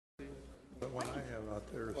one I have out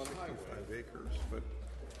there is 65 acres, but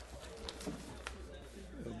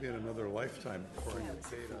it'll be in another lifetime before I get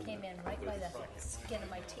paid on Came that. in right by the skin of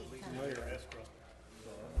my teeth. Huh? Escrow. So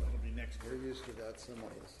it'll be next year. We're used to that some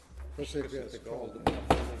of us, especially if we have the gold.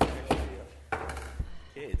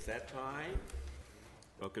 Okay, it's that time.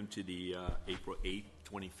 Welcome to the April 8th,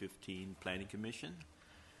 2015 Planning Commission.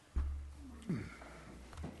 Give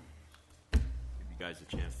you guys a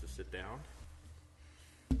chance to sit down.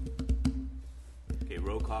 Okay,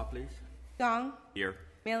 roll call, please. Gong, Here.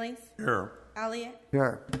 Millings, Here. Elliott,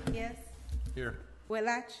 Here. Yes, Here.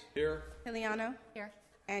 Whitlatch, Here. Piliano, Here.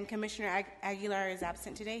 and Commissioner Aguilar is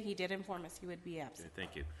absent today. He did inform us he would be absent. Okay,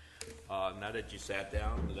 thank you. Now that you sat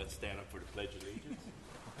down, let's stand up for the Pledge of Allegiance.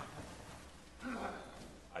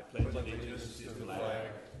 I pledge allegiance to the flag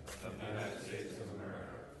of the United States of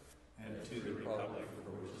America and to the republic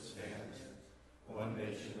for which it stands, one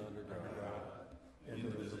nation under God,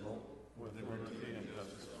 indivisible, with liberty and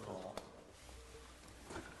justice for all.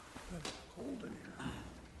 Cold in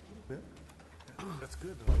here. That's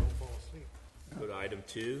good, though. I don't fall asleep. Go to item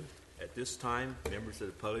 2. At this time, members of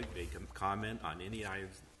the public may comment on any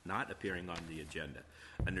items not appearing on the agenda.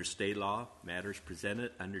 Under state law, matters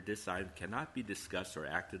presented under this item cannot be discussed or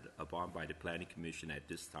acted upon by the Planning Commission at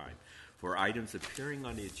this time. For items appearing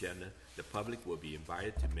on the agenda, the public will be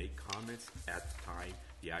invited to make comments at the time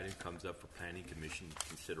the item comes up for Planning Commission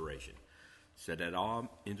consideration. So that all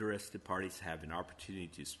interested parties have an opportunity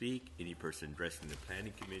to speak, any person addressing the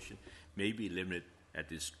Planning Commission may be limited at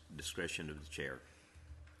the discretion of the chair.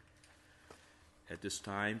 At this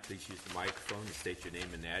time, please use the microphone and state your name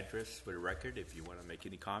and address for the record if you want to make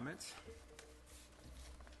any comments.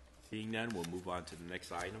 Seeing none, we'll move on to the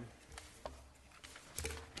next item.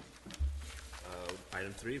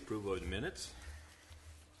 Item 3, approval of the minutes.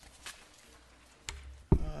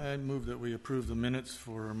 I'd move that we approve the minutes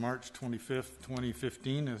for March 25th,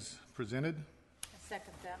 2015 as presented. I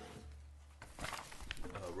second that.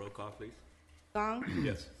 Roll call, please. Gong,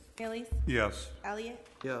 Yes. Millings, Yes. Elliott,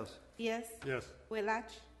 Yes. Yes, Yes.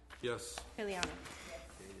 Whitlatch, Yes. Piliano.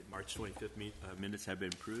 March 25th minutes have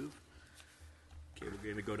been approved. Okay, we're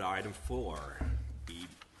going to go to item 4.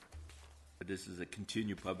 This is a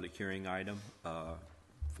continued public hearing item.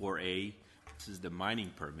 4A, this is the mining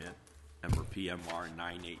permit, number PMR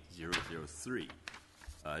 98003.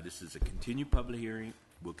 This is a continued public hearing,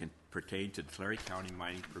 will pertain to the Tulare County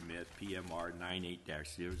mining permit PMR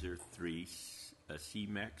 98-003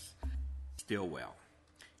 CMEX Stillwell.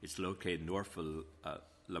 It's located north of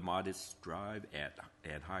Lamadis Drive at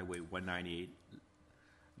Highway 198,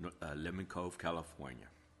 Lemon Cove, California.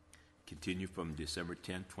 Continue from December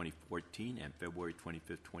 10, 2014 and February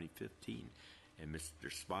 25, 2015. And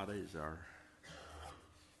Mr. Spada is our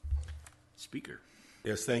speaker.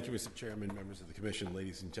 Yes, thank you, Mr. Chairman, members of the Commission,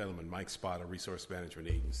 ladies and gentlemen. Mike Spada, Resource Management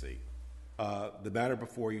Agency. The matter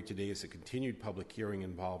before you today is a continued public hearing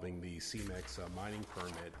involving the CMEX mining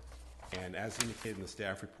permit. And as indicated in the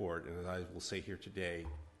staff report, and as I will say here today,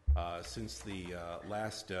 since the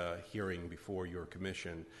last hearing before your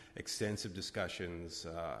commission, extensive discussions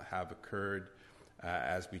have occurred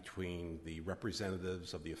as between the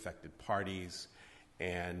representatives of the affected parties,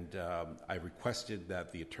 and I requested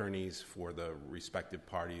that the attorneys for the respective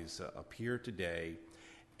parties appear today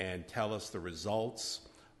and tell us the results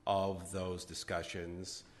of those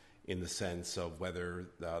discussions in the sense of whether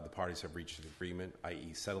the parties have reached an agreement,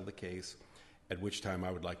 i.e. settle the case, at which time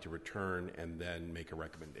I would like to return and then make a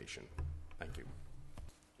recommendation. Thank you.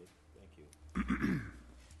 Okay, thank you.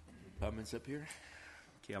 Comments up here?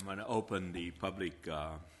 Okay, I'm going to open the public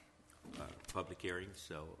hearing.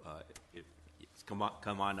 So if come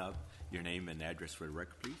on up, your name and address for the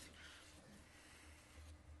record, please.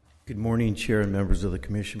 Good morning, Chair and members of the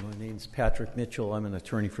Commission. My name is Patrick Mitchell. I'm an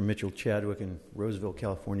attorney for Mitchell Chadwick in Roseville,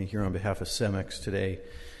 California, here on behalf of CEMEX today.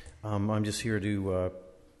 I'm just here to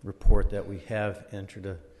report that we have entered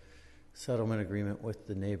a settlement agreement with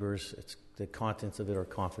the neighbors. The contents of it are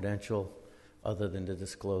confidential, other than to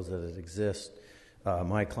disclose that it exists.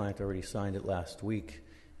 My client already signed it last week,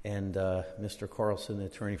 and Mr. Carlson, the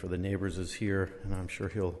attorney for the neighbors, is here, and I'm sure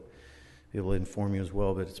he'll be able to inform you as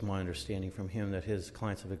well, but it's my understanding from him that his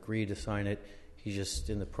clients have agreed to sign it. He's just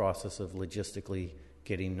in the process of logistically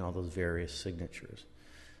getting all those various signatures.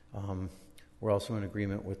 We're also in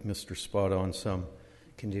agreement with Mr. Spada on some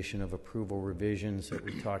condition of approval revisions that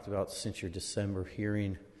we talked about since your December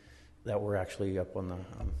hearing that were actually up on the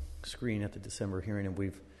screen at the December hearing, and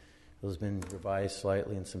those have been revised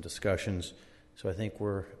slightly in some discussions. So I think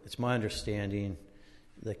it's my understanding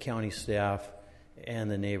the county staff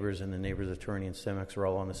and the neighbors attorney and CEMEX are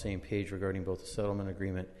all on the same page regarding both the settlement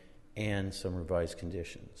agreement and some revised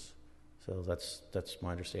conditions. So that's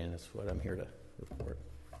my understanding. That's what I'm here to report.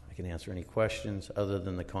 I can answer any questions other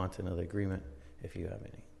than the content of the agreement if you have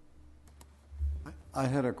any. I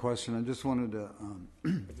had a question. I just wanted to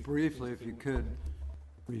briefly, if you could,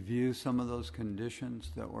 review some of those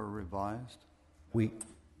conditions that were revised. Mr.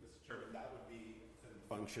 Chairman, that would be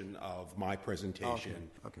the function of my presentation.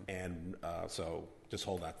 Okay. And so just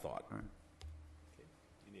hold that thought. All right.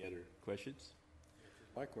 Any other questions?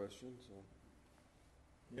 My question, so.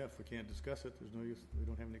 Yeah, if we can't discuss it, there's no use, we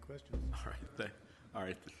don't have any questions. All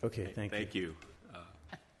right. Okay, thank you. Thank you.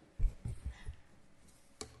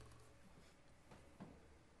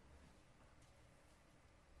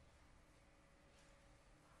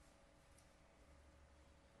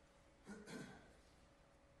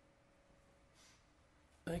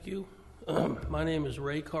 Thank you. My name is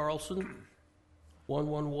Ray Carlson,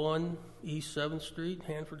 111 East 7th Street,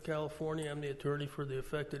 Hanford, California. I'm the attorney for the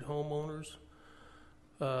affected homeowners.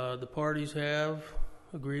 The parties have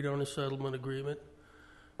agreed on a settlement agreement,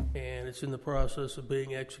 and it's in the process of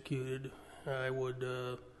being executed. I would,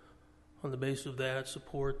 on the basis of that,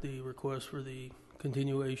 support the request for the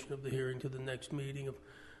continuation of the hearing to the next meeting. If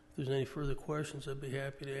there's any further questions, I'd be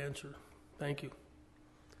happy to answer. Thank you.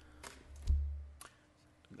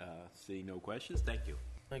 Seeing no questions, thank you.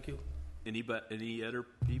 Thank you. Any other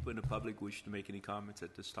people in the public wish to make any comments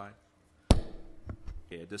at this time?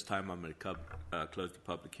 Okay, at this time, I'm going to close the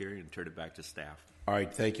public hearing and turn it back to staff. All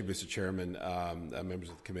right, thank you, Mr. Chairman, members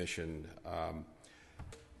of the commission. On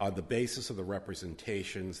the basis of the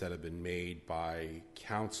representations that have been made by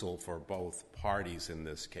counsel for both parties in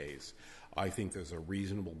this case, I think there's a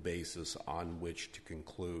reasonable basis on which to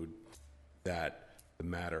conclude that the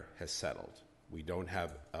matter has settled. We don't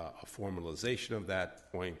have a formalization of that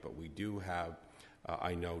point, but we do have,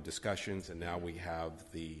 I know, discussions, and now we have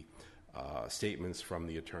the statements from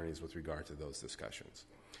the attorneys with regard to those discussions.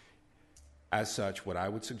 As such, what I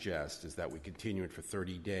would suggest is that we continue it for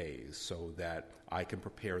 30 days so that I can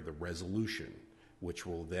prepare the resolution, which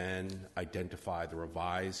will then identify the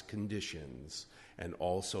revised conditions and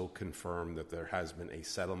also confirm that there has been a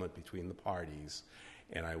settlement between the parties.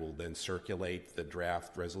 And I will then circulate the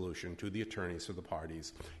draft resolution to the attorneys for the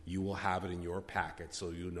parties. You will have it in your packet so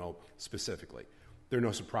you know specifically. There are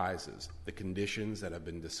no surprises. The conditions that have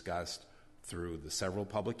been discussed through the several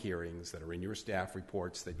public hearings that are in your staff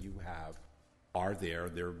reports that you have are there.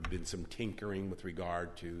 There have been some tinkering with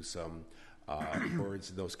regard to some words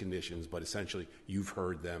in those conditions, but essentially you've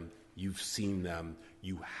heard them, you've seen them,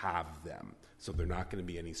 you have them. So there are not going to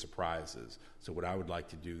be any surprises. So what I would like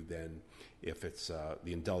to do then, if it's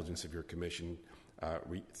the indulgence of your commission,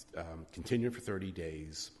 continue for 30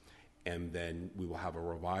 days, and then we will have a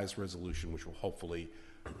revised resolution which will hopefully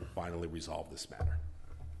finally resolve this matter.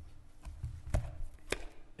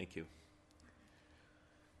 Thank you.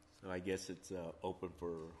 So I guess it's open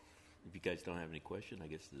for, if you guys don't have any question, I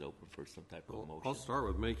guess it's open for some type of motion. I'll start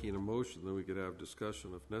with making a motion, then we could have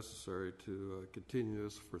discussion if necessary to continue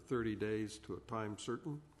this for 30 days to a time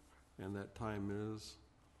certain, and that time is?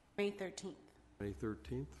 May 13th. May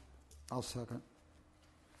 13th. I'll second.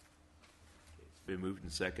 It's been moved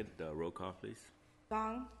and second. Roll call, please.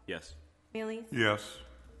 Gong, Yes. Millies, Yes.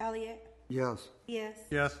 Elliott, Yes. Diaz,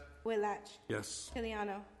 Yes. Whitlatch, Yes.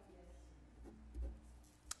 Kiliano.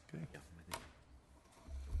 Okay.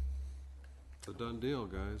 It's a done deal,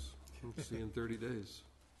 guys. We'll see you in 30 days.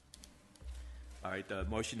 All right, the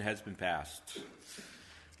motion has been passed.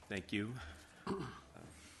 Thank you.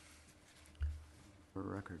 For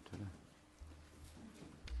record today.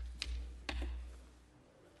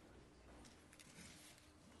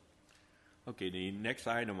 Okay, the next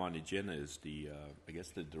item on the agenda is the, I guess,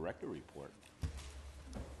 the director report.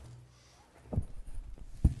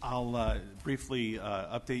 I'll briefly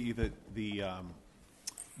update you that the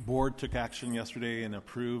board took action yesterday and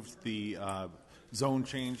approved the zone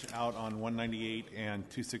change out on 198 and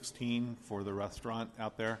 216 for the restaurant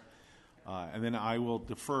out there. And then I will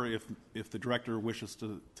defer if the director wishes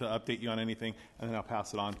to update you on anything, and then I'll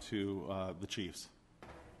pass it on to the chiefs.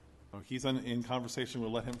 He's in conversation.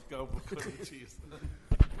 We'll let him go before the chiefs.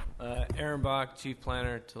 Aaron Bach, Chief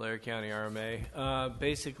Planner, Tulare County RMA.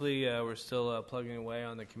 Basically, we're still plugging away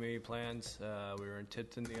on the community plans. We were in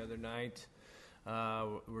Tipton the other night.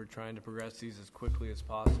 We're trying to progress these as quickly as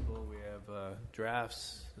possible. We have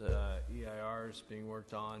drafts, EIRs being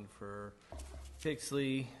worked on for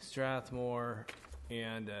Pixley, Strathmore,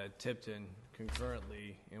 and Tipton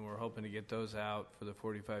concurrently, and we're hoping to get those out for the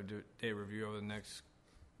 45-day review over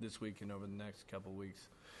this week and over the next couple of weeks.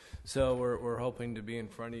 So we're hoping to be in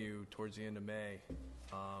front of you towards the end of May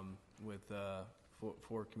with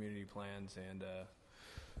 4 community plans and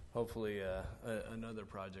hopefully another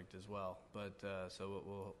project as well. But so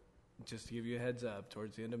we'll just to give you a heads up,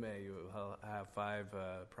 towards the end of May, you will have 5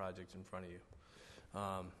 projects in front of you.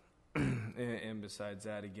 And besides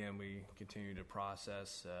that, again, we continue to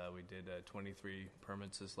process. We did 23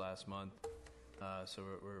 permits this last month, so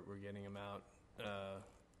we're getting them out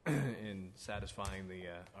and satisfying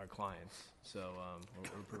our clients. So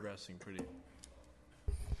we're progressing pretty.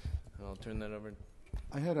 I'll turn that over.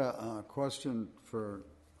 I had a question for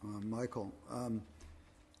Michael.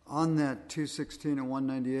 On that 216 and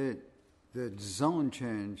 198, the zone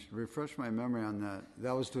change, refresh my memory on that.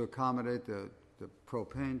 That was to accommodate the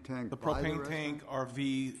propane tank? The propane tank,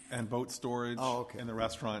 RV, and boat storage in the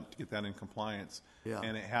restaurant to get that in compliance. Yeah.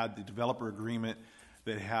 And it had the developer agreement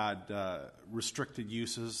that had restricted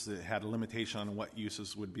uses, that had a limitation on what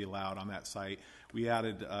uses would be allowed on that site. We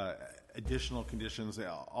added additional conditions.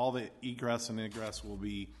 All the egress and ingress will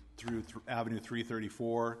be through Avenue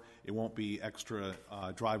 334. It won't be extra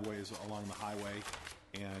driveways along the highway.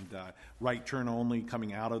 And right turn only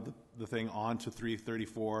coming out of the thing onto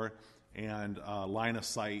 334, and line of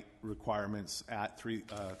sight requirements at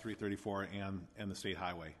 334 and the state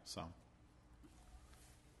highway. So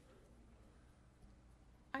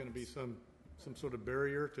Going to be some sort of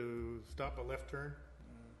barrier to stop a left turn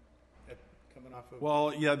coming off of.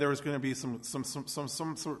 well, yeah, there was going to be some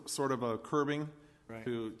sort of a curbing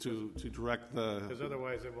to direct the. Because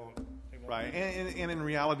otherwise it won't. Right, and in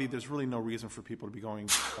reality, there's really no reason for people to be going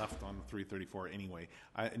left on 334 anyway.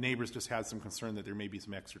 Neighbors just had some concern that there may be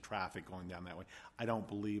some extra traffic going down that way. I don't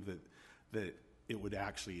believe that it would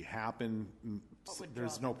actually happen.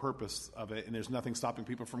 There's no purpose of it, and there's nothing stopping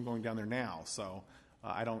people from going down there now. So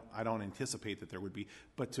I don't anticipate that there would be.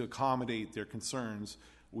 But to accommodate their concerns,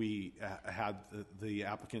 we had the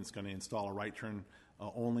applicants going to install a right turn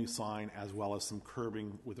only sign, as well as some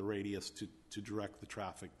curbing with a radius to direct the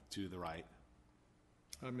traffic to the right.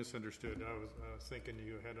 I misunderstood. I was thinking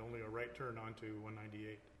you had only a right turn onto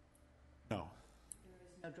 198. No.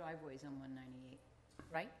 No driveways on 198,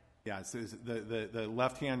 right? Yeah, it's the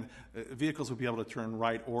left-hand vehicles would be able to turn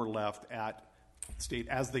right or left at state,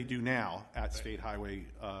 as they do now, at State Highway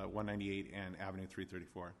 198 and Avenue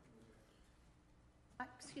 334.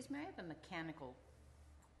 Excuse me, I have a mechanical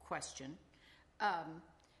question.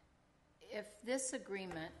 If this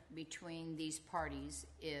agreement between these parties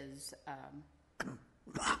is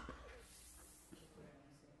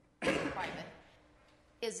private,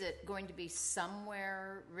 is it going to be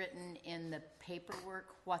somewhere written in the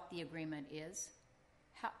paperwork what the agreement is?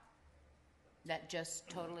 How? That just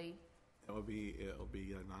totally? It'll be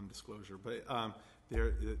a non-disclosure, but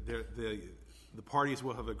the parties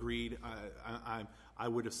will have agreed. I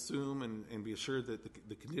would assume and be assured that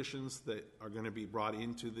the conditions that are going to be brought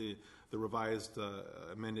into the revised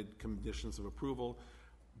amended conditions of approval,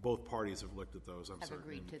 both parties have looked at those. Have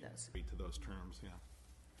agreed to those. Agreed to those terms, yeah.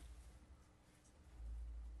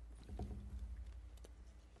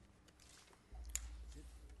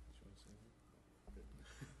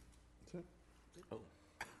 Oh,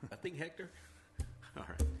 nothing, Hector? All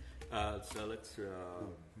right. So let's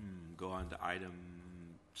go on to item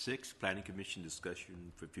 6, Planning Commission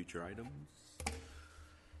discussion for future items.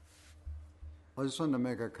 I just wanted to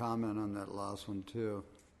make a comment on that last one, too.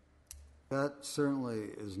 That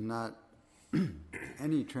certainly is not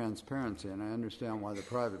any transparency, and I understand why the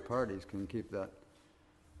private parties can keep that,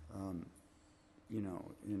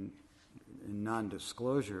 in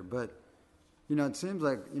non-disclosure. But, it seems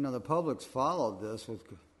like, the public's followed this with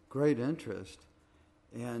great interest,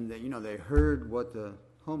 and, they heard what the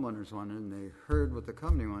homeowners wanted, and they heard what the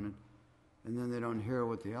company wanted, and then they don't hear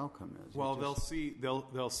what the outcome is. Well, they'll see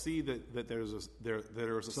that there's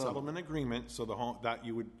a settlement agreement, so that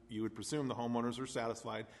you would presume the homeowners are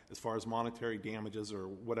satisfied as far as monetary damages or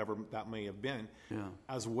whatever that may have been,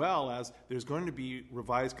 as well as there's going to be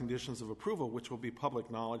revised conditions of approval, which will be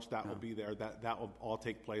public knowledge. That will be there. That will all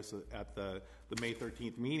take place at the May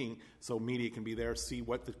 13th meeting, so media can be there, see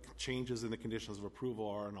what the changes in the conditions of approval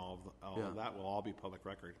are, and all of that will all be public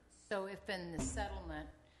record. So if in the settlement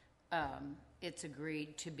it's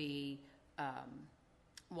agreed to be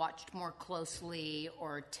watched more closely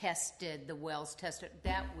or tested, the wells tested,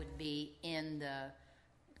 that would be in the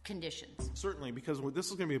conditions. Certainly, because this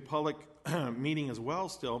is going to be a public meeting as well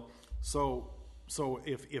still. So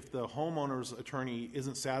if the homeowner's attorney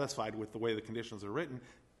isn't satisfied with the way the conditions are written,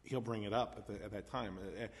 he'll bring it up at that time,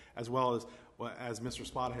 as well as Mr.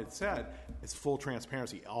 Spada had said, it's full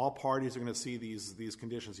transparency. All parties are going to see these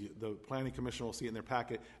conditions. The Planning Commission will see it in their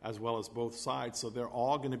packet, as well as both sides. So they're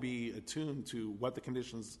all going to be attuned to what the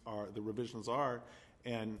conditions are, the revisions are,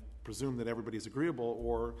 and presume that everybody's agreeable,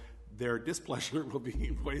 or their displeasure will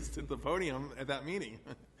be voiced at the podium at that meeting.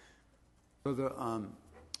 So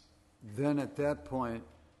then at that point,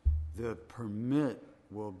 the permit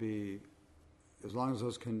will be, as long as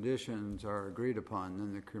those conditions are agreed upon,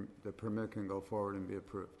 then the permit can go forward and be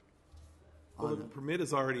approved. Well, the permit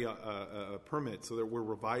is already a permit, so that we're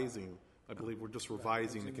revising. I believe we're just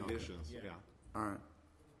revising the conditions. Yeah. All right.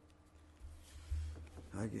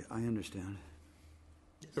 I understand.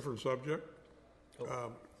 Different subject.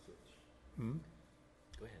 Go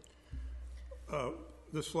ahead.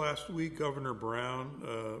 This last week, Governor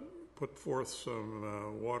Brown put forth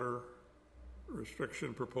some water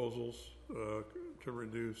restriction proposals to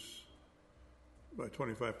reduce by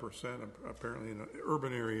 25%. Apparently, in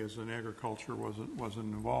urban areas, and agriculture wasn't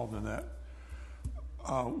involved in that.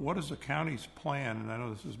 What is the county's plan? And I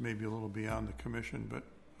know this is maybe a little beyond the commission, but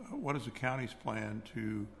what is the county's plan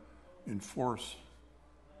to enforce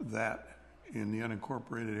that in the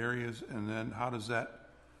unincorporated areas? And then how's that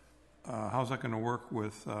going to work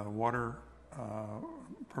with water,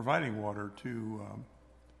 providing water to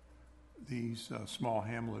these small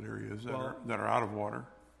hamlet areas that are out of water?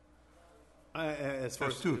 As far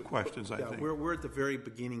There's two questions, I think. We're at the very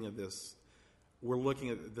beginning of this. We're looking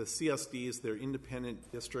at the CSDs, they're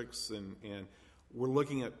independent districts, and we're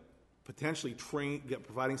looking at potentially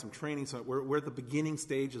providing some training. So we're at the beginning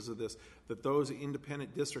stages of this, that those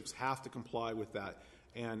independent districts have to comply with that.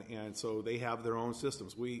 And so they have their own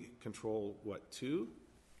systems. We control, what, 2?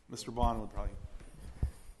 Mr. Bond would probably...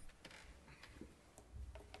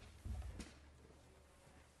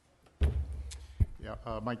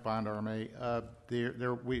 Yeah, Mike Bond, RMA.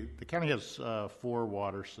 The county has 4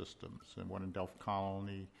 water systems, and one in Delft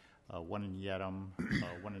Colony, one in Yedem,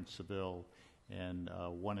 one in Seville, and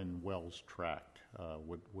one in Wells Tract,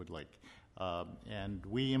 Wood Lake. And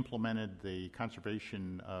we implemented the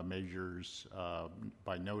conservation measures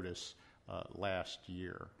by notice last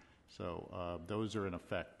year. So those are in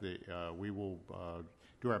effect. We will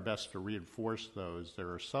do our best to reinforce those.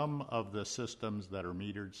 There are some of the systems that are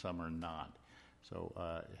metered, some are not. So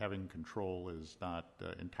having control is not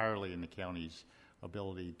entirely in the county's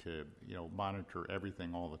ability to, monitor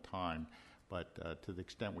everything all the time. But to the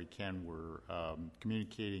extent we can, we're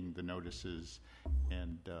communicating the notices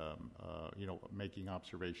and, making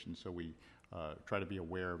observations. So we try to be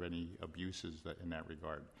aware of any abuses in that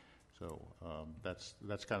regard. So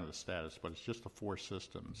that's kind of the status. But it's just the 4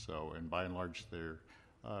 systems. So, and by and large, they're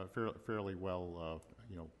fairly well,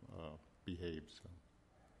 behaved. So.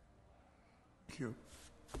 Thank you.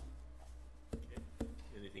 Okay.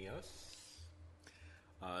 Anything else?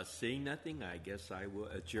 Seeing nothing, I guess I will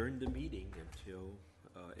adjourn the meeting until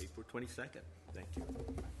April 22nd. Thank you.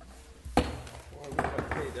 Boy, we got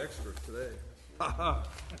paid extra today.